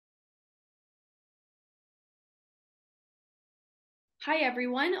Hi,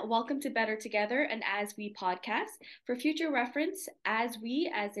 everyone. Welcome to Better Together, an ASWE podcast. For future reference,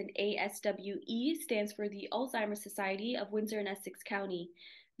 ASWE, as in ASWE, stands for the Alzheimer's Society of Windsor and Essex County.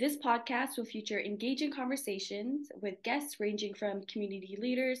 This podcast will feature engaging conversations with guests ranging from community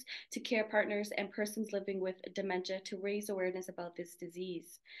leaders to care partners and persons living with dementia to raise awareness about this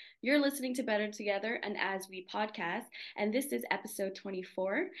disease. You're listening to Better Together, an ASWE podcast, and this is episode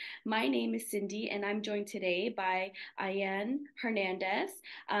 24. My name is Cindy, and I'm joined today by Ianne Hernandez.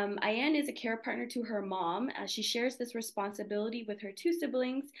 Ianne is a care partner to her mom. She shares this responsibility with her two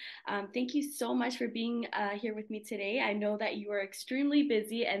siblings. Thank you so much for being here with me today. I know that you are extremely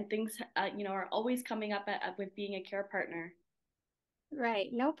busy and things, are always coming up with being a care partner. Right.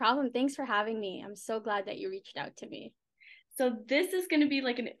 No problem. Thanks for having me. I'm so glad that you reached out to me. So this is going to be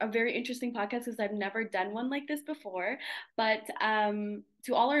like a very interesting podcast because I've never done one like this before. But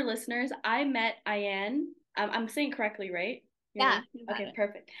to all our listeners, I met Ianne. I'm saying correctly, right? Your Yeah, name? you got Okay, it.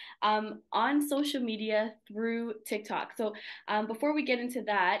 perfect. On social media through TikTok. So before we get into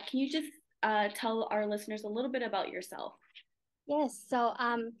that, can you just tell our listeners a little bit about yourself? Yes.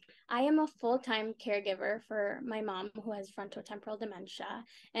 I am a full-time caregiver for my mom who has frontotemporal dementia.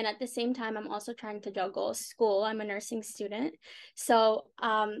 And at the same time, I'm also trying to juggle school. I'm a nursing student.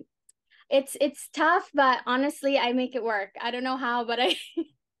 It's tough, but honestly, I make it work. I don't know how, but I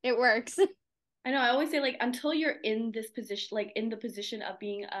it works. I know I always say like until you're in this position, like in the position of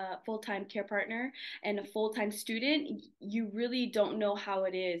being a full-time care partner and a full-time student, you really don't know how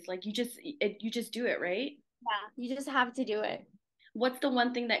it is. Like you just do it, right? Yeah, you just have to do it. What's the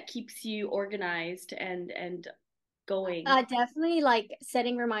one thing that keeps you organized and going? Definitely like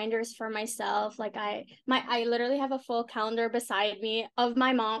setting reminders for myself. I literally have a full calendar beside me of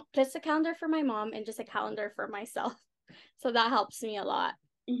my mom, just a calendar for my mom and just a calendar for myself. So that helps me a lot.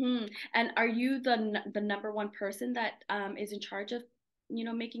 And are you the number one person that is in charge of,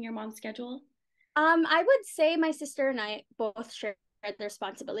 making your mom's schedule? I would say my sister and I both share the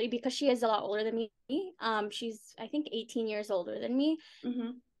responsibility because she is a lot older than me. She's I think 18 years older than me. Mm-hmm.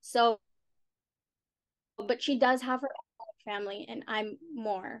 So, but she does have her own family, and I'm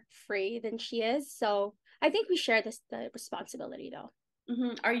more free than she is. So I think we share the responsibility though.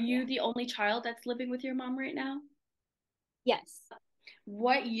 Mm-hmm. Are Yeah. you the only child that's living with your mom right now? Yes.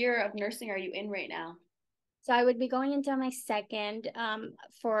 What year of nursing are you in right now? So I would be going into my second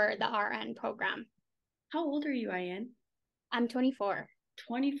for the RN program. How old are you, Ian? I'm 24.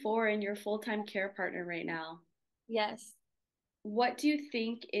 24 and you're a full-time care partner right now. Yes. What do you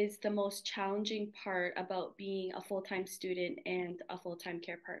think is the most challenging part about being a full-time student and a full-time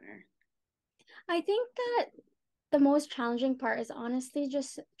care partner? I think that the most challenging part is honestly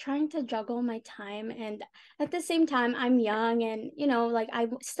just trying to juggle my time, and at the same time I'm young, and like I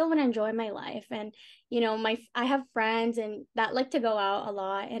still want to enjoy my life, and my I have friends and that like to go out a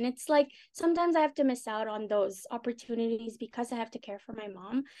lot, and it's like sometimes I have to miss out on those opportunities because I have to care for my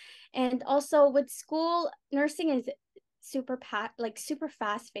mom. And also with school, nursing is super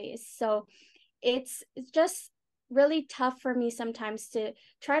fast paced, so it's just really tough for me sometimes to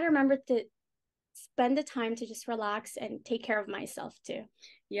try to remember to spend the time to just relax and take care of myself too.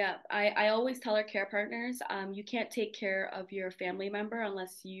 Yeah, I always tell our care partners, you can't take care of your family member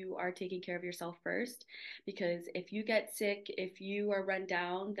unless you are taking care of yourself first. Because if you get sick, if you are run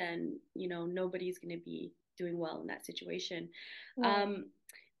down, then, nobody's going to be doing well in that situation. Right. Um,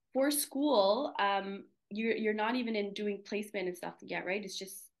 for school, you're not even in doing placement and stuff yet, right? It's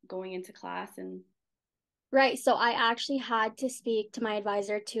just going into class and Right. So I actually had to speak to my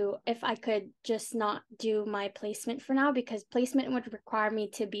advisor to if I could just not do my placement for now because placement would require me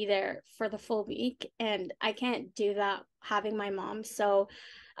to be there for the full week and I can't do that having my mom. So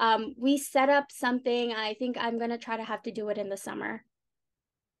we set up something. I think I'm gonna try to have to do it in the summer.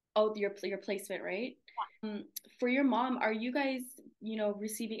 oh, your placement, right? Um, for your mom, are you guys,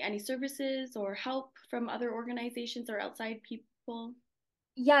 receiving any services or help from other organizations or outside people?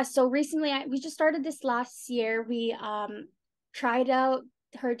 Yeah, so recently we just started this last year. We tried out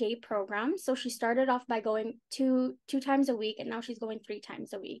her day program. So she started off by going two times a week and now she's going 3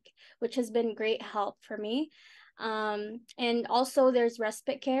 times a week, which has been great help for me. And also there's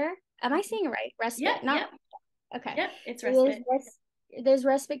respite care. Am I Mhm. saying it right? Yep, Respite, not yep, okay. yep. It's So respite. there's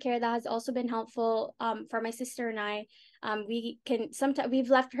respite care that has also been helpful for my sister and I. We can sometimes we've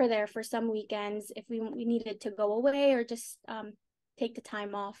left her there for some weekends if we needed to go away or just take the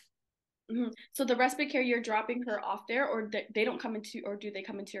time off. So the respite care, you're dropping her off there, or they don't come into, or do they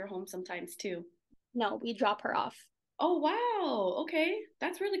come into your home sometimes too? No, we drop her off. Oh wow, okay,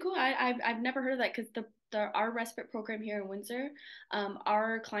 that's really cool. I've never heard of that because the our respite program here in Windsor,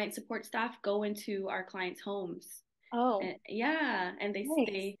 our client support staff go into our clients' homes. Oh, And yeah, and nice.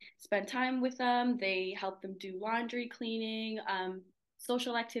 they spend time with them. They help them do laundry, cleaning,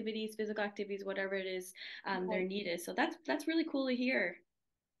 social activities, physical activities, whatever it is their Right. need is. So that's really cool to hear.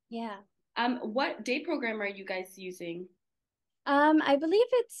 Yeah. What day program are you guys using? I believe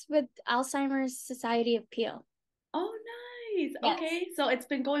it's with Alzheimer's Society of Peel. Oh, nice. Yes. Okay, so it's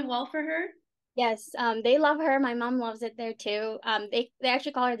been going well for her. Yes. They love her. My mom loves it there too. They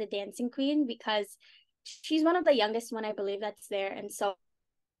actually call her the dancing queen because she's one of the youngest one, I believe, that's there. And so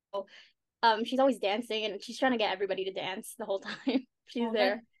she's always dancing and she's trying to get everybody to dance the whole time she's Oh, that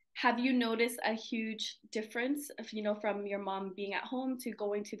there. have you noticed a huge difference if from your mom being at home to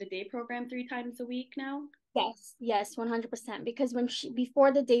going to the day program 3 times a week now? Yes, yes, 100%. Because when she,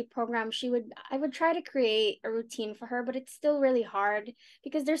 before the day program, I would try to create a routine for her, but it's still really hard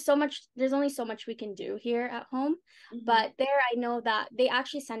because there's only so much we can do here at home. Mm-hmm. But there, I know that they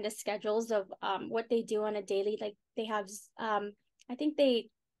actually send us schedules of what they do on a daily, like they have, I think they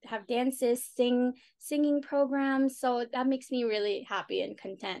have dances, singing programs. So that makes me really happy and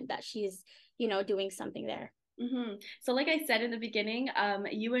content that she's, doing something there. So, like I said in the beginning,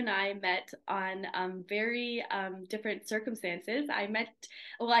 you and I met on very different circumstances.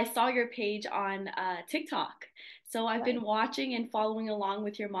 I saw your page on TikTok. So, I've been Right. watching and following along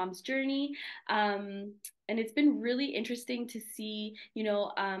with your mom's journey. Um, and it's been really interesting to see,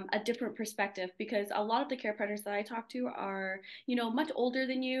 a different perspective because a lot of the care partners that I talk to are, much older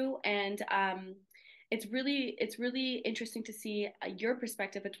than you. And it's really interesting to see your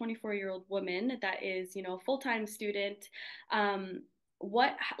perspective, a 24-year-old woman that is full-time student.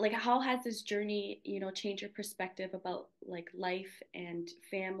 What like how has this journey changed your perspective about like life and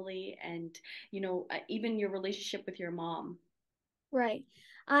family and even your relationship with your mom? Right.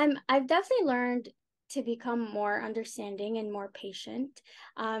 I've definitely learned to become more understanding and more patient.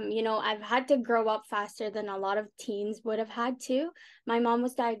 I've had to grow up faster than a lot of teens would have had to. My mom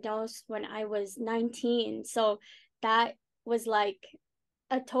was diagnosed when I was 19, so that was like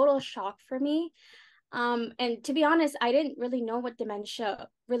a total shock for me. And to be honest, I didn't really know what dementia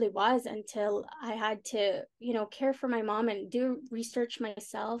really was until I had to, care for my mom and do research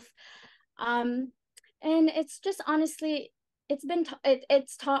myself. Um, and it's just honestly,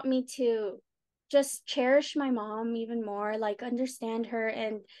 it's taught me to just cherish my mom even more, like understand her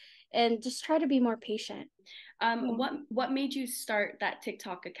and just try to be more patient. Yeah. What made you start that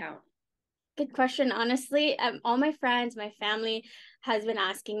TikTok account? Good question. Honestly, all my friends, my family has been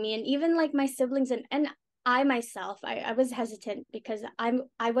asking me, and even like my siblings and I myself, I was hesitant because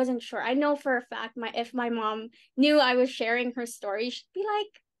I wasn't sure. I know for a fact if my mom knew I was sharing her story, she'd be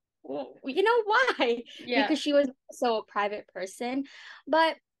like, well, why? Yeah. Because she was so a private person.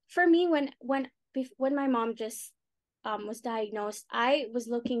 But for me, when my mom just was diagnosed, I was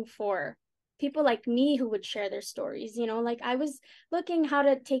looking for people like me who would share their stories. Like I was looking how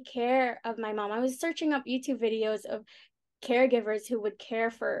to take care of my mom. I was searching up YouTube videos of caregivers who would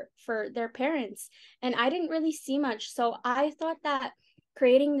care for their parents, and I didn't really see much. So I thought that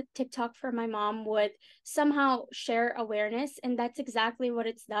creating the TikTok for my mom would somehow share awareness, and that's exactly what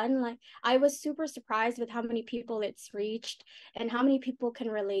it's done. Like I was super surprised with how many people it's reached and how many people can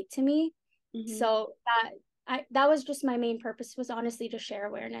relate to me. Mm-hmm. So that was just my main purpose, was honestly to share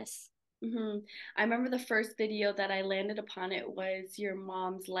awareness. Mm-hmm. I remember the first video that I landed upon it was your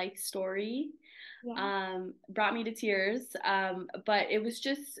mom's life story. Yeah. Brought me to tears. But it was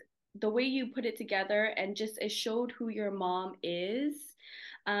just the way you put it together and just it showed who your mom is.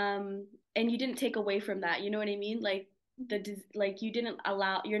 Um, and you didn't take away from that. You know what I mean? Like like you didn't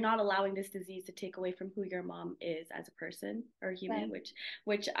allow you're not allowing this disease to take away from who your mom is as a person or human, Right.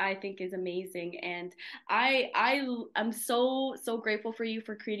 which I think is amazing. And I am so grateful for you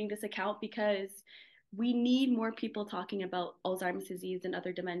for creating this account because we need more people talking about Alzheimer's disease and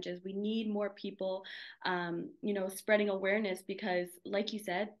other dementias. We need more people, spreading awareness because, like you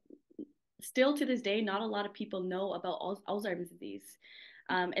said, still to this day, not a lot of people know about Alzheimer's disease,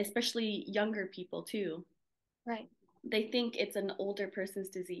 especially younger people too. Right. They think it's an older person's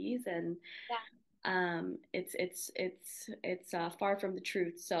disease, and Yeah. it's far from the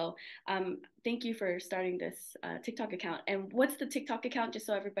truth. So, thank you for starting this TikTok account. And what's the TikTok account, just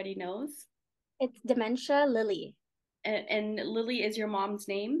so everybody knows? It's Dementia Lily. And Lily is your mom's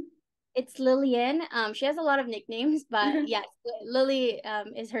name. It's Lillian. She has a lot of nicknames, but yes, Lily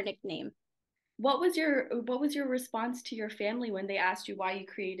is her nickname. What was your response to your family when they asked you why you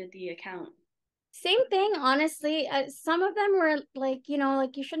created the account? Same thing, honestly. Some of them were like,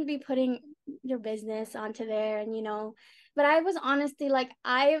 like you shouldn't be putting your business onto there, and but I was honestly like,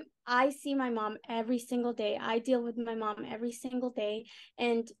 I see my mom every single day. I deal with my mom every single day,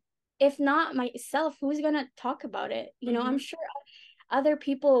 and if not myself, who's gonna talk about it? I'm Mm-hmm. sure other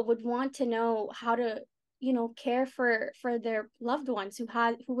people would want to know how to, care for their loved ones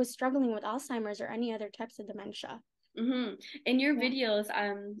who was struggling with Alzheimer's or any other types of dementia. Mm-hmm. In your Yeah. videos,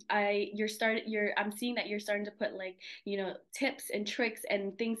 I'm seeing that you're starting to put like, tips and tricks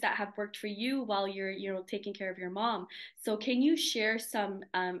and things that have worked for you while you're, taking care of your mom. So can you share some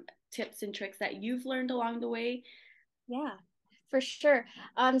tips and tricks that you've learned along the way? Yeah, for sure.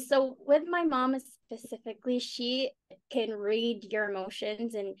 So with my mom specifically, she can read your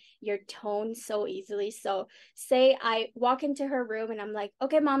emotions and your tone so easily. So say I walk into her room and I'm like,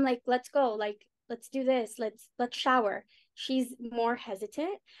 okay, mom, like let's go, like let's do this, let's shower. She's more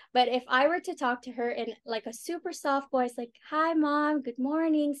hesitant. But if I were to talk to her in like a super soft voice, like, hi, mom, good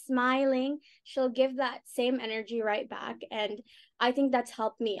morning, smiling, she'll give that same energy right back. And I think that's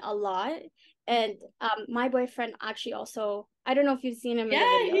helped me a lot. And my boyfriend actually also, I don't know if you've seen him in Yeah,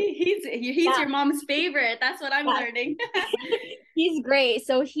 the video. he's Yeah, your mom's favorite. That's what I'm yeah. learning. He's great.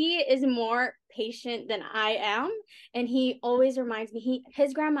 So he is more patient than I am. And he always reminds me,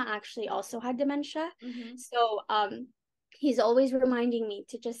 his grandma actually also had dementia. Hmm. So he's always reminding me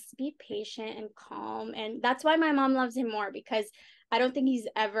to just be patient and calm. And that's why my mom loves him more, because I don't think he's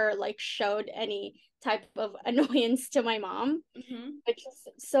ever like showed any type of annoyance to my mom, Hmm. which is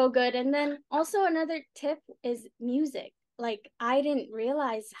so good. And then also another tip is music. Like I didn't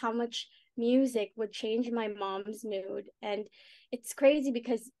realize how much music would change my mom's mood. And it's crazy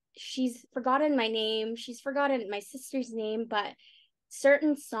because she's forgotten my name, she's forgotten my sister's name, but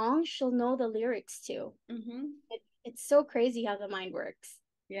certain songs she'll know the lyrics to. Hmm. It's so crazy how the mind works.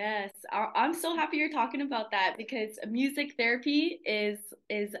 Yes, I'm so happy you're talking about that because music therapy is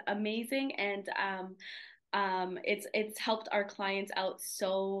amazing and it's helped our clients out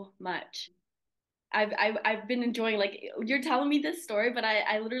so much. I've been enjoying like you're telling me this story, but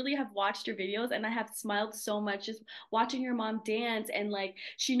I literally have watched your videos and I have smiled so much just watching your mom dance and like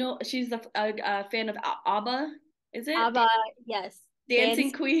she's a fan of ABBA, is it? Abba, yes, Dancing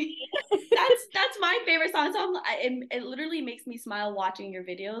dance. Queen. That's my favorite song. So it literally makes me smile watching your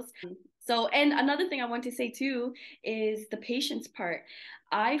videos. So, and another thing I want to say too is the patience part.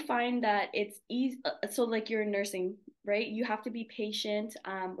 I find that it's easy. So, like you're nursing, right? You have to be patient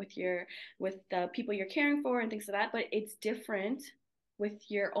with the people you're caring for and things like that. But it's different with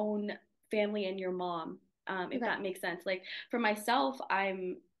your own family and your mom, if Right. that makes sense. Like for myself,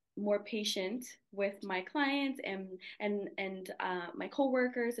 I'm more patient with my clients and my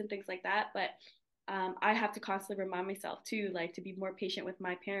coworkers and things like that. But I have to constantly remind myself too, like to be more patient with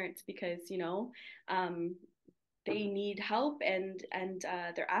my parents because um, they need help and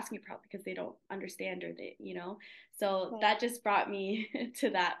they're asking me probably because they don't understand or so Right. that just brought me to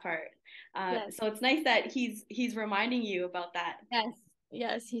that part. Yes. So it's nice that he's reminding you about that. Yes.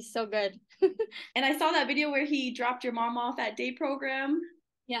 Yes. He's so good. And I saw that video where he dropped your mom off at day program.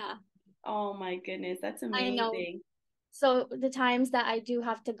 Yeah, Oh my goodness, that's I know. amazing. So the times that I do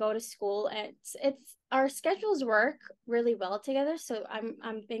have to go to school, it's our schedules work really well together. So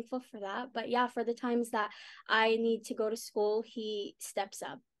I'm thankful for that. But yeah, for the times that I need to go to school, he steps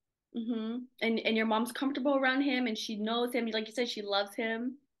up. Mm-hmm. And your mom's comfortable around him and she knows him. Like you said, she loves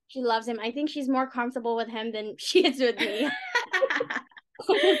him. She loves him. I think she's more comfortable with him than she is with me,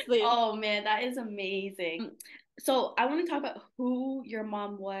 honestly. Oh man, that is amazing. So I want to talk about who your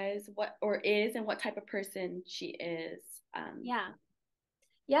mom was, what or is, and what type of person she is. Yeah.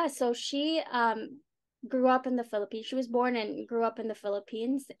 Yeah, so she grew up in the Philippines. She was born and grew up in the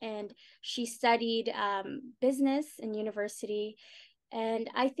Philippines, and she studied business in university. And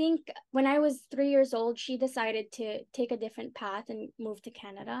I think when I was 3 years old, she decided to take a different path and move to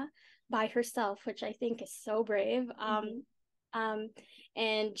Canada by herself, which I think is so brave. Mhm. Um,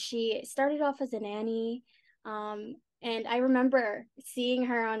 and she started off as a nanny. And I remember seeing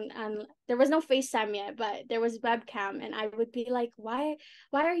her on there was no FaceTime yet, but there was webcam, and I would be like, why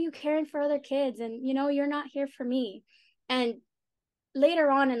are you caring for other kids? And you're not here for me. And later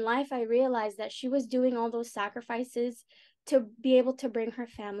on in life, I realized that she was doing all those sacrifices to be able to bring her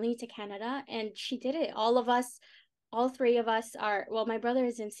family to Canada. And she did it. All three of us are, well, my brother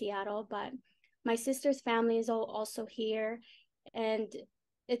is in Seattle, but my sister's family is also here. And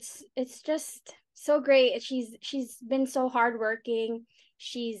it's just so great. She's been so hardworking.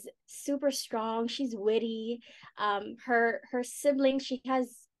 She's super strong. She's witty. Her siblings, she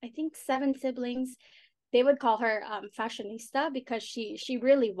has, I think, 7 siblings. They would call her fashionista because she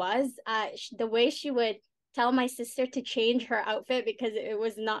really was. The way she would tell my sister to change her outfit because it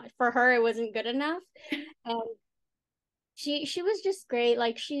was not for her, it wasn't good enough. And she was just great.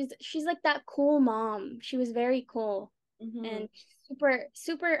 Like she's like that cool mom. She was very cool, Mhm. and super,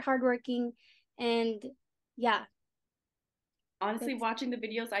 super hardworking. And yeah, Honestly, it's, watching the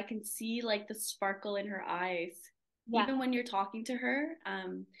videos, I can see like the sparkle in her eyes. yeah, Even when you're talking to her,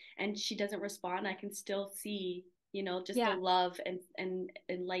 and she doesn't respond, I can still see, just the yeah. love and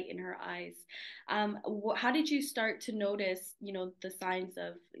light in her eyes. How did you start to notice, the signs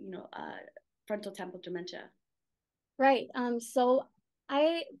of, frontal temporal dementia? Right. So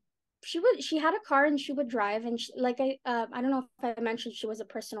I she had a car and she would drive, and I don't know if I mentioned she was a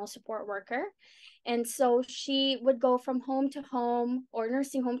personal support worker. And so she would go from home to home or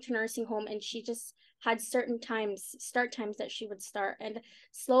nursing home to nursing home, and she just had certain start times that she would start. And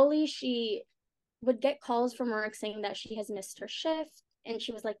slowly she would get calls from work saying that she has missed her shift, and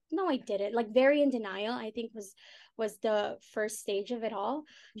she was like, no, I didn't, like very in denial, I think was the first stage of it all.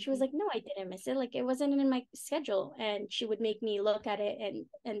 She was Mm-hmm. like, no, I didn't miss it, like it wasn't in my schedule. And she would make me look at it,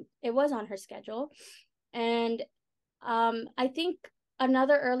 and it was on her schedule. And I think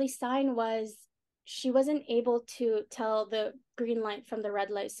another early sign was she wasn't able to tell the green light from the red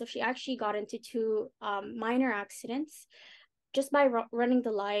light, so she actually got into two minor accidents just by running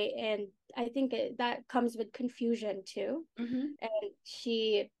the light. And I think that comes with confusion too. Mm-hmm. And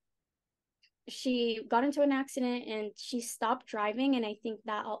she got into an accident and she stopped driving, and I think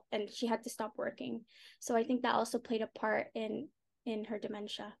and she had to stop working, so I think that also played a part in her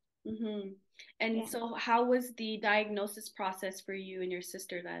dementia. Mm-hmm. And Yeah. so, how was the diagnosis process for you and your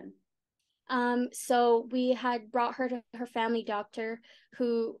sister then? So we had brought her to her family doctor,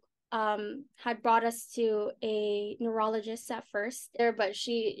 who had brought us to a neurologist at first there, but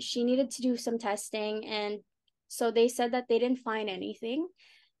she needed to do some testing. And so they said that they didn't find anything,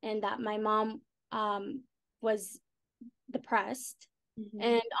 and that my mom was depressed. Mm-hmm.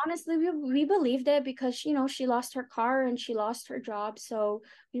 And honestly, we believed it because, she lost her car and she lost her job. So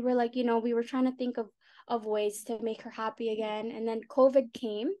we were like, we were trying to think of ways to make her happy again. And then COVID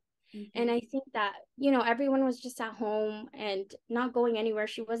came, Mm-hmm. and I think that, everyone was just at home and not going anywhere.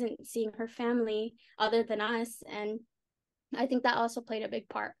 She wasn't seeing her family other than us. And I think that also played a big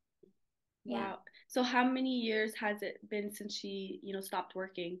part. Yeah. Wow. So, how many years has it been since she, stopped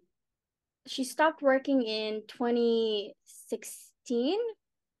working? She stopped working in 2016,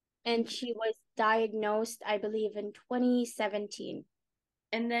 and Mhm. she was diagnosed, I believe, in 2017.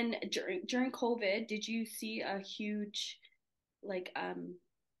 And then during COVID, did you see a huge like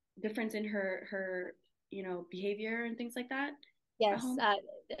difference in her behavior and things like that at Yes, home?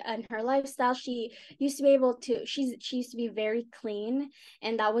 and her lifestyle, she used to be able to, she used to be very clean,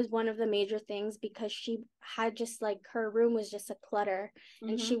 and that was one of the major things, because she had just like her room was just a clutter,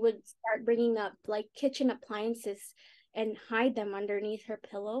 and she Mm-hmm. would start bringing up like kitchen appliances and hide them underneath her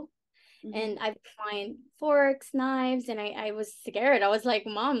pillow. Mm-hmm. And I would find forks, knives, and I was scared. I was like,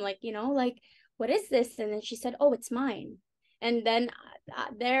 Mom, like, like, what is this? And then she said, oh, it's mine. And then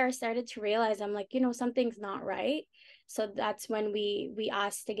there I started to realize, I'm like, something's not right. So that's when we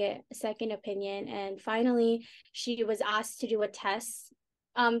asked to get a second opinion, and finally she was asked to do a test,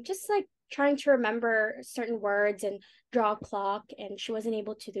 just like trying to remember certain words and draw a clock, and she wasn't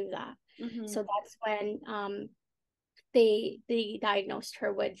able to do that. Mm-hmm. So that's when they diagnosed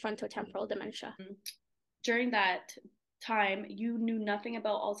her with frontotemporal dementia. During that time, you knew nothing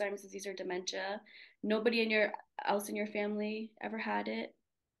about Alzheimer's disease or dementia. Nobody else in your family ever had it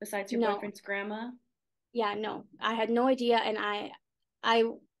besides your No, boyfriend's grandma. yeah, no, I had no idea. And I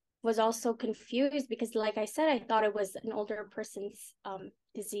was also confused because, like I said, I thought it was an older person's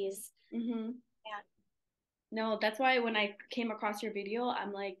disease. Mm-hmm. Yeah. No, that's why when I came across your video,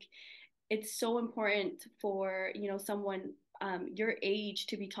 I'm like, it's so important for, someone your age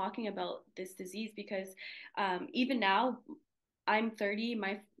to be talking about this disease because even now, I'm 30.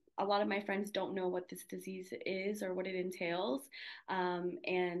 A lot of my friends don't know what this disease is or what it entails,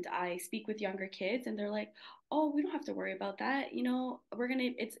 and I speak with younger kids, and they're like, "Oh, we don't have to worry about that. We're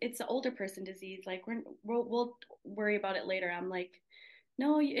gonna. It's an older person disease. Like we'll worry about it later." I'm like,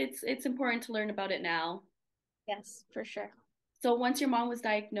 "No, it's important to learn about it now." Yes, for sure. So once your mom was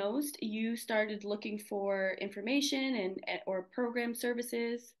diagnosed, you started looking for information or program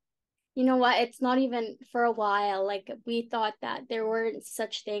services. You know what? It's not even for a while. Like, we thought that there weren't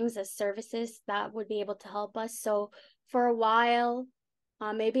such things as services that would be able to help us. So for a while,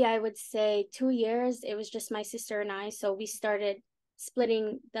 maybe I would say 2 years, it was just my sister and I. So we started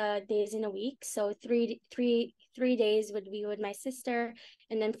splitting the days in a week. So 3 days would be with my sister,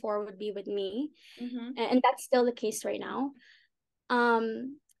 and then 4 would be with me. Mm-hmm. And that's still the case right now.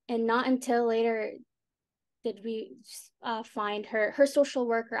 Um, and not until later did we find her social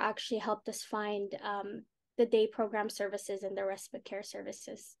worker actually helped us find the day program services and the respite care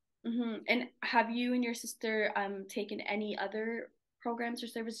services. Mm-hmm. And have you and your sister taken any other programs or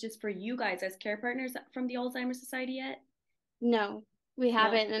services just for you guys as care partners from the Alzheimer's Society yet? No, we No.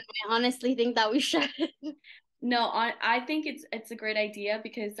 haven't, and I honestly think that we should. No, I think it's a great idea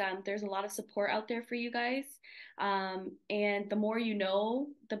because there's a lot of support out there for you guys, and the more you know,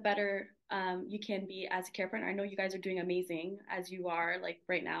 the better you can be as a care partner. I know you guys are doing amazing as you are like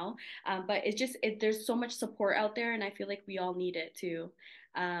right now, but it's just there's so much support out there, and I feel like we all need it too.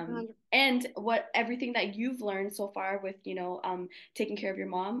 And what everything that you've learned so far with taking care of your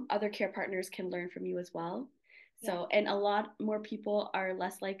mom, other care partners can learn from you as well. Yeah, So, and a lot more people are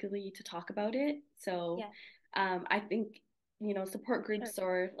less likely to talk about it. So, yeah, I think support sure. groups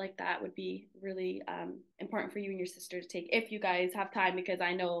or like that would be really important for you and your sister to take if you guys have time because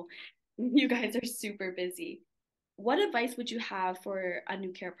I know you guys are super busy. What advice would you have for a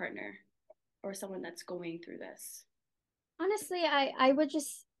new care partner or someone that's going through this? Honestly, I would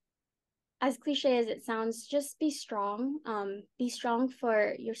just, as cliche as it sounds, just be strong. Be strong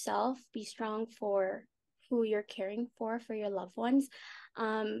for yourself. Be strong for who you're caring for your loved ones.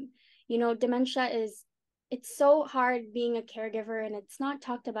 Um, dementia is, it's so hard being a caregiver, and it's not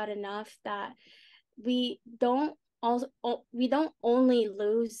talked about enough that we don't also we don't only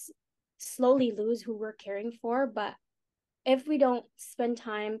slowly lose who we're caring for, but if we don't spend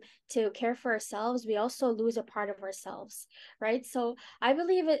time to care for ourselves, we also lose a part of ourselves, right? So I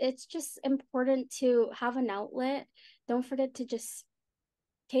believe it's just important to have an outlet. Don't forget to just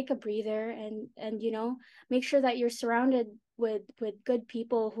take a breather, and make sure that you're surrounded with good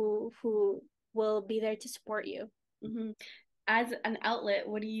people who will be there to support you. Hmm. As an outlet,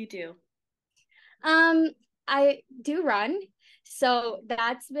 what do you do? Um, I do run, so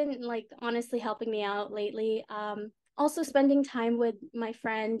that's been like honestly helping me out lately. Also spending time with my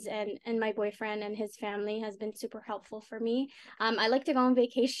friends and my boyfriend and his family has been super helpful for me. I like to go on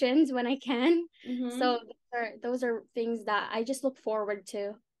vacations when I can. Hmm. So those are things that I just look forward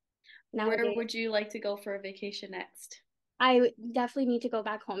to Where nowadays. would you like to go for a vacation next? I definitely need to go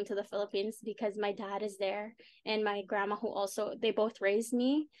back home to the Philippines because my dad is there and my grandma, who also, they both raised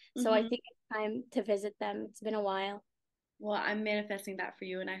me. So I Hmm. think it's time to visit them. It's been a while. Well, I'm manifesting that for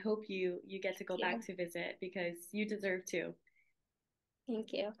you, and I hope you get to go Thank back you. to visit because you deserve to.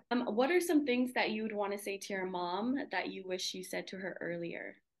 Thank you. What are some things that you would want to say to your mom that you wish you said to her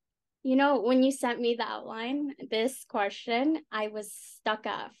earlier? When you sent me the outline, this question, I was stuck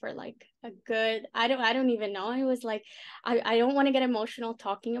at for like a good, I don't even know. I was like, I don't want to get emotional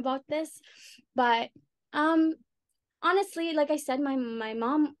talking about this, but um honestly, like I said, my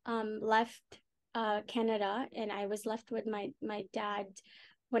mom left Canada, and I was left with my dad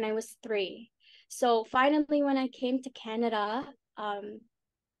when I was 3. So finally when I came to Canada, um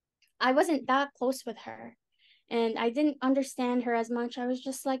I wasn't that close with her, and I didn't understand her as much. I was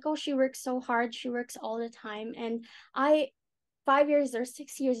just like, oh, she works so hard. She works all the time. And 5 years or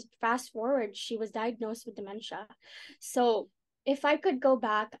 6 years fast forward, she was diagnosed with dementia. So if I could go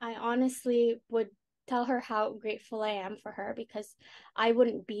back, I honestly would tell her how grateful I am for her, because I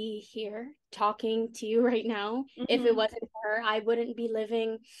wouldn't be here talking to you right now if it Hmm. wasn't for her. I wouldn't be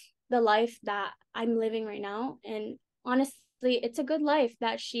living the life that I'm living right now. And honestly, it's a good life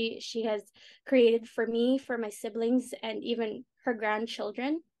that she has created for me, for my siblings, and even her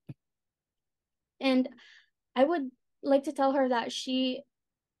grandchildren. And I would like to tell her that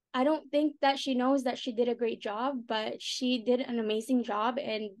I don't think that she knows that she did a great job, but she did an amazing job.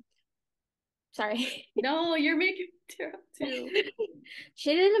 And sorry. No, you're making me tear up too.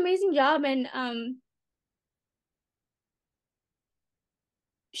 She did an amazing job, and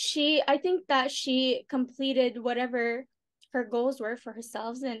I think that she completed whatever her goals were for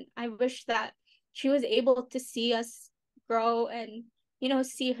herself, and I wish that she was able to see us grow, and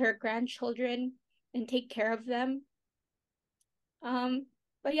see her grandchildren and take care of them.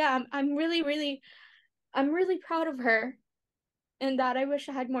 But yeah, I'm really proud of her, and that I wish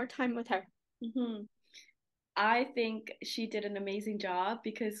I had more time with her. Hmm. I think she did an amazing job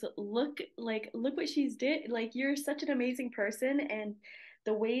because look what she's did. Like you're such an amazing person and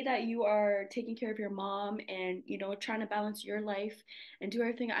the way that you are taking care of your mom and trying to balance your life and do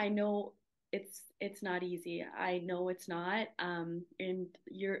everything. I know it's not easy. I know it's not. And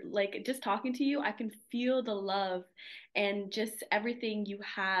you're like just talking to you, I can feel the love and just everything you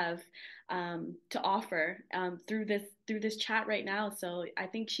have to offer through this chat right now. So I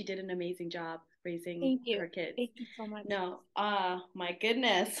think she did an amazing job raising Thank you. her kids. Thank you so much. No, my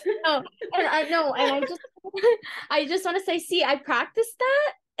goodness. Oh, and I know, and I just I just want to say, see, I practiced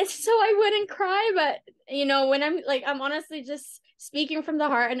that. It's so I wouldn't cry, but when I'm like, I'm honestly just speaking from the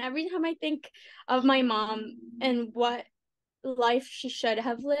heart, and every time I think of my mom and what life she should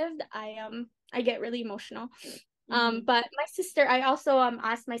have lived, I get really emotional. Mm-hmm. But my sister, I also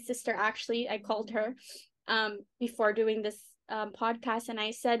asked my sister, actually, I called her before doing this podcast, and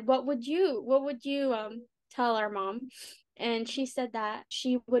I said, what would you tell our mom? And she said that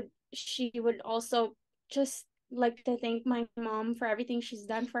she would also just like to thank my mom for everything she's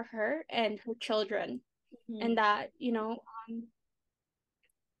done for her and her children, Mm-hmm. and that,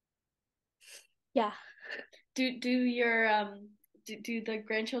 yeah. Do your do the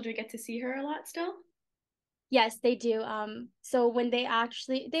grandchildren get to see her a lot still? Yes, they do. So when they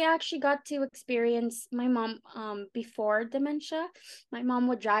actually got to experience my mom before dementia. My mom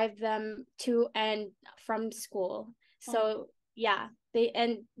would drive them to and from school. Oh, So yeah,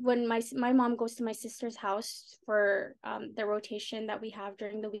 and when my mom goes to my sister's house for the rotation that we have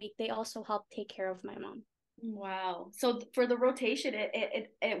during the week, they also help take care of my mom. wow. So for the rotation,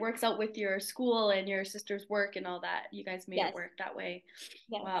 it works out with your school and your sister's work and all that. You guys made it Yes, work that way.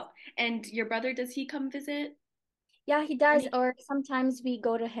 yes. Wow. And your brother, does he come visit? Yeah, he does, Any? or sometimes we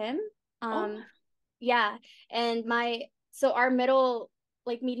go to him. Oh, Um, Yeah, and our middle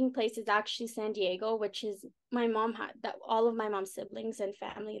like meeting place is actually San Diego, which is my mom had that all of my mom's siblings and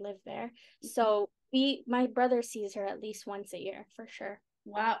family live there. So my brother sees her at least once a year for sure.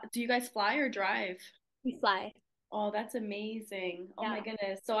 wow. Do you guys fly or drive? We fly. Oh, that's amazing. Oh my Yeah.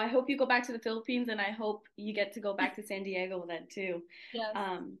 goodness. So I hope you go back to the Philippines and I hope you get to go back to San Diego then too. Yes.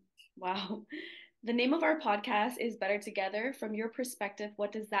 Um, wow. The name of our podcast is Better Together. From your perspective,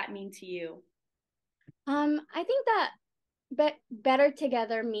 what does that mean to you? I think that better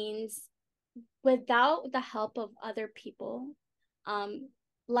together means without the help of other people, um,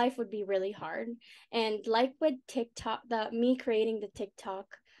 life would be really hard. And like with TikTok, the me creating the TikTok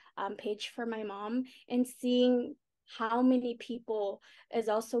page for my mom and seeing how many people is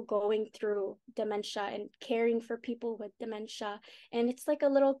also going through dementia and caring for people with dementia. And it's like a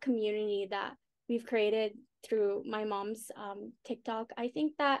little community that we've created through my mom's TikTok. I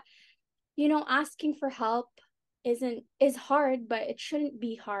think that asking for help is hard, but it shouldn't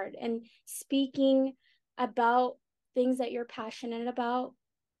be hard. And speaking about things that you're passionate about,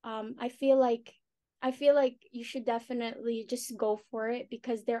 I feel like you should definitely just go for it,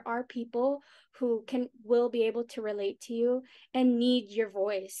 because there are people who will be able to relate to you and need your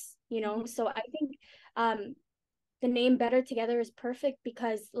voice. Mhm. So I think um the name Better Together is perfect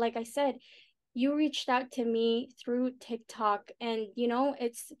because, like I said, you reached out to me through TikTok, and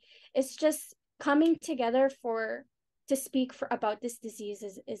it's just coming together for to speak for about this disease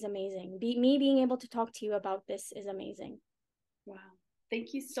is amazing. Me being able to talk to you about this is amazing. Wow.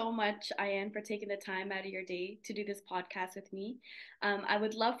 Thank you so much, Ianne, for taking the time out of your day to do this podcast with me. I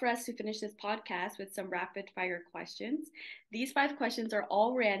would love for us to finish this podcast with some rapid fire questions. These 5 questions are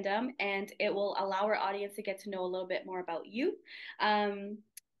all random and it will allow our audience to get to know a little bit more about you. Um,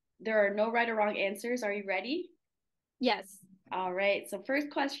 there are no right or wrong answers. Are you ready? Yes. All right. So, first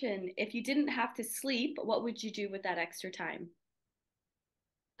question, if you didn't have to sleep, what would you do with that extra time?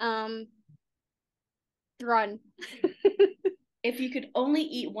 um Run. If you could only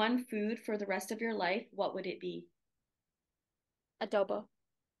eat one food for the rest of your life, what would it be? Adobo.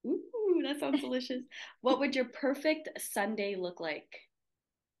 Ooh, that sounds delicious. What would your perfect Sunday look like?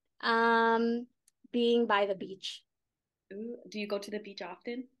 um Being by the beach. Ooh, do you go to the beach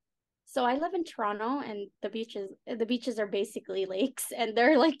often? So I live in Toronto, and the beaches are basically lakes, and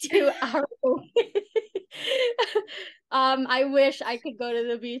they're like 2 hours away. I wish I could go to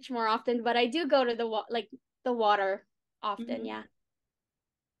the beach more often, but I do go to the water often. Mhm.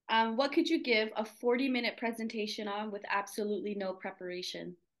 Yeah. What could you give a 40-minute presentation on with absolutely no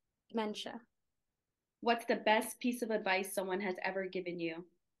preparation? Dementia. What's the best piece of advice someone has ever given you?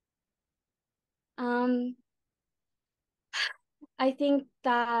 Um, I think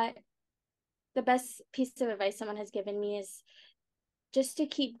that the best piece of advice someone has given me is just to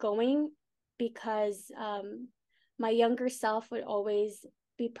keep going, because my younger self would always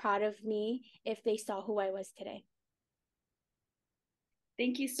be proud of me if they saw who I was today.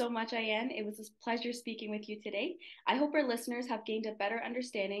 Thank you so much, Ianne. It was a pleasure speaking with you today. I hope our listeners have gained a better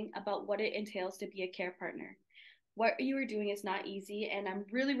understanding about what it entails to be a care partner. What you are doing is not easy, and I'm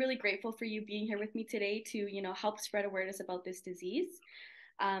really, really grateful for you being here with me today to, help spread awareness about this disease.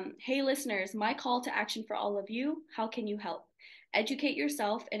 Hey, listeners, my call to action for all of you: how can you help? Educate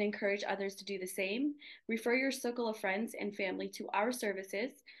yourself and encourage others to do the same. Refer your circle of friends and family to our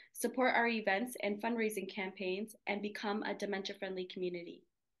services, support our events and fundraising campaigns, and become a dementia friendly community.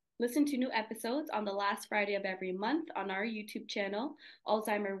 Listen to new episodes on the last Friday of every month on our YouTube channel,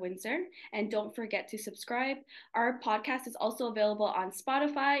 Alzheimer Windsor, and don't forget to subscribe. Our podcast is also available on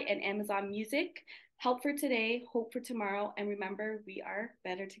Spotify and Amazon Music. Help for today, hope for tomorrow, and remember, we are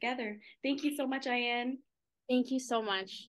better together. Thank you so much, Ianne. Thank you so much.